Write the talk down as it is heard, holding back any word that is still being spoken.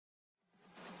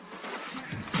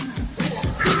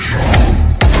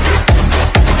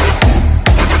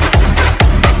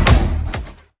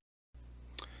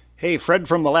Hey, Fred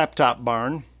from the Laptop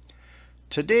Barn.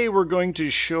 Today we're going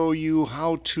to show you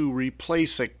how to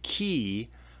replace a key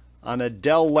on a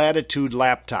Dell Latitude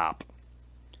laptop.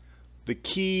 The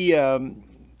key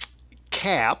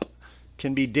cap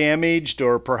can be damaged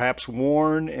or perhaps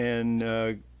worn,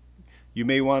 and you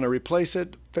may want to replace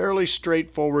it. Fairly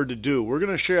straightforward to do. We're going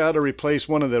to show you how to replace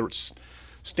one of the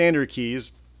standard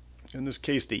keys, in this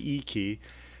case the E key,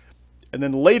 and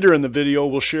then later in the video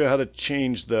we'll show you how to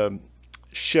change the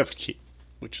shift key,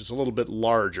 which is a little bit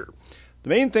larger. The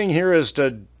main thing here is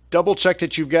to double check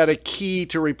that you've got a key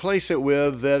to replace it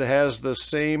with that's the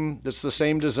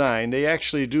same design. They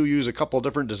actually do use a couple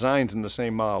different designs in the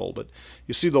same model, but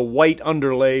you see the white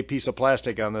underlay piece of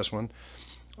plastic on this one.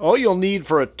 All you'll need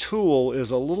for a tool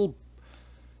is a little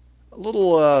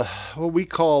what we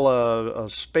call a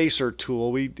spacer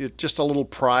tool. Just a little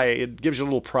pry. It gives you a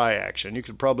little pry action. You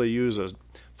could probably use a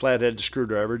flathead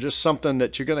screwdriver, just something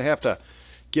that you're going to have to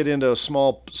get into a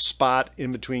small spot in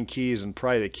between keys and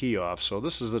pry the key off. So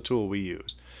this is the tool we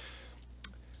use.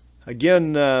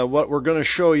 Again, what we're going to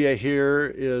show you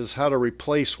here is how to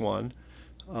replace one.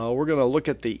 We're going to look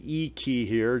at the E key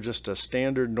here, just a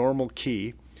standard normal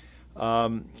key,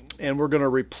 and we're going to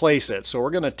replace it. So we're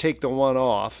going to take the one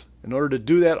off. In order to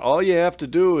do that, all you have to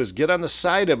do is get on the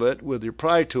side of it with your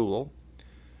pry tool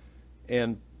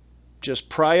and just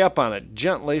pry up on it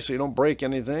gently so you don't break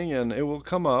anything, and it will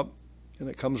come up. And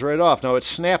it comes right off. Now it's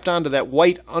snapped onto that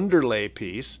white underlay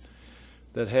piece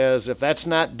that has, if that's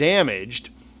not damaged,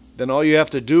 then all you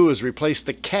have to do is replace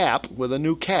the cap with a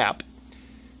new cap.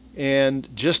 And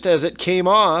just as it came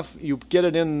off, you get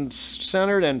it in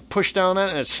centered and push down on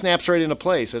it, and it snaps right into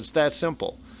place. It's that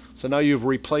simple. So now you've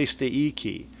replaced the E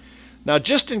key. Now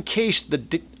just in case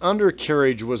the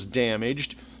undercarriage was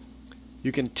damaged,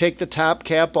 you can take the top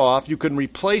cap off. You can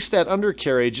replace that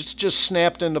undercarriage. It's just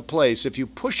snapped into place. If you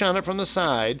push on it from the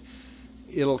side,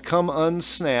 it'll come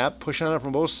unsnap. Push on it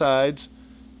from both sides.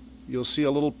 You'll see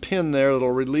a little pin there that'll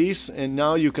release, and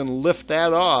now you can lift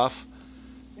that off,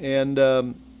 and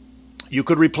you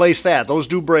could replace that. Those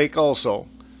do break also.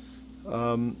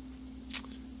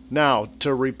 Now,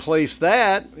 to replace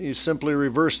that, you simply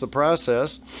reverse the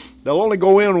process. They'll only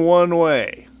go in one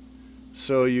way.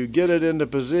 So you get it into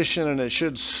position and it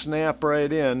should snap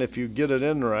right in if you get it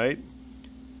in right.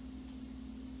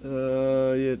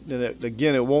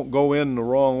 Again, it won't go in the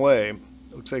wrong way.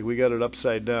 Looks like we got it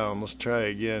upside down. Let's try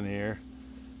again here.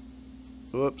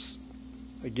 Whoops.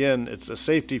 Again, it's a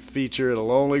safety feature.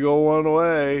 It'll only go one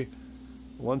way.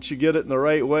 Once you get it in the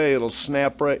right way, it'll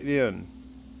snap right in.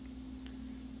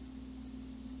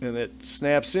 And it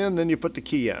snaps in, then you put the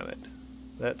key on it.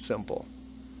 That simple.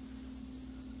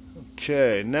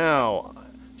 Okay, now,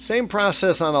 same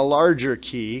process on a larger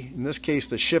key. In this case,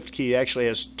 the shift key actually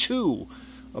has two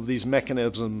of these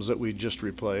mechanisms that we just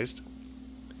replaced.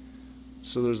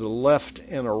 So there's a left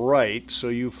and a right. So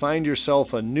you find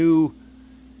yourself a new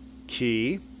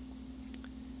key,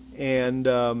 and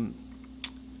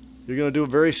you're going to do a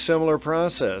very similar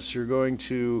process. You're going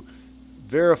to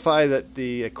verify that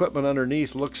the equipment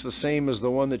underneath looks the same as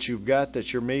the one that you've got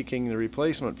that you're making the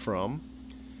replacement from.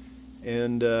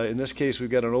 And in this case, we've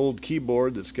got an old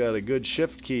keyboard that's got a good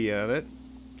shift key on it.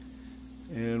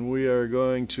 And we are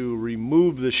going to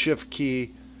remove the shift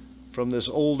key from this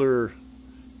older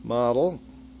model.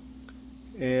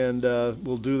 And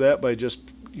we'll do that by just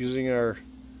using our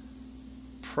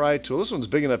pry tool. This one's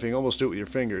big enough you can almost do it with your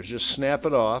fingers. Just snap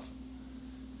it off.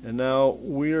 And now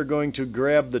we are going to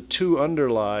grab the two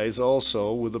underlies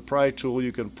also. With the pry tool,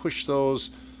 you can push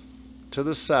those to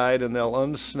the side and they'll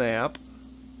unsnap.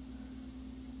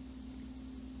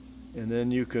 And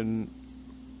then you can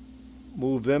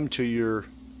move them to your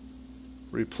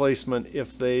replacement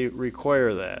if they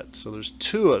require that. So there's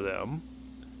two of them,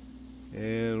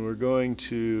 and we're going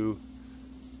to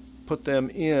put them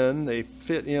in. They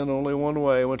fit in only one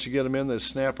way. Once you get them in, they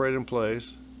snap right in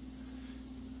place.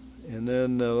 And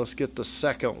then let's get the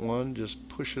second one. Just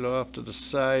push it off to the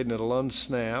side and it'll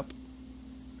unsnap.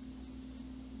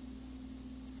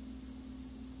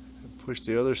 Push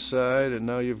the other side, and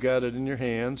now you've got it in your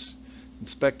hands.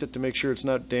 Inspect it to make sure it's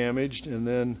not damaged, and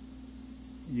then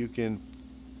you can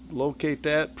locate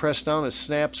that, press down, it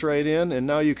snaps right in, and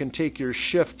now you can take your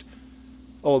shift.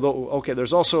 Okay,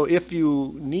 there's also, if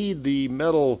you need the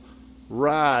metal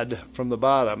rod from the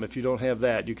bottom, if you don't have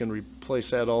that, you can replace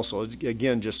that also.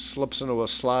 Again, just slips into a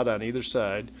slot on either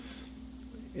side,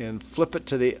 and flip it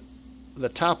to the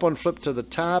top one, flip to the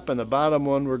top, and the bottom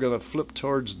one we're going to flip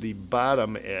towards the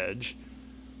bottom edge.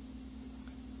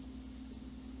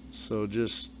 So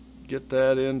just get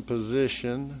that in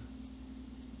position.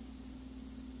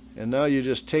 And now you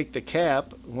just take the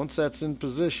cap, once that's in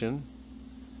position,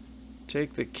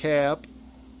 take the cap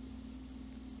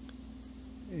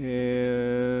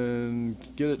and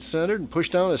get it centered and push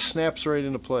down, it snaps right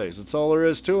into place. That's all there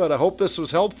is to it. I hope this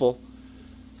was helpful.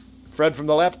 Fred from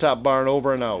the Laptop Barn,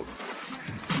 over and out.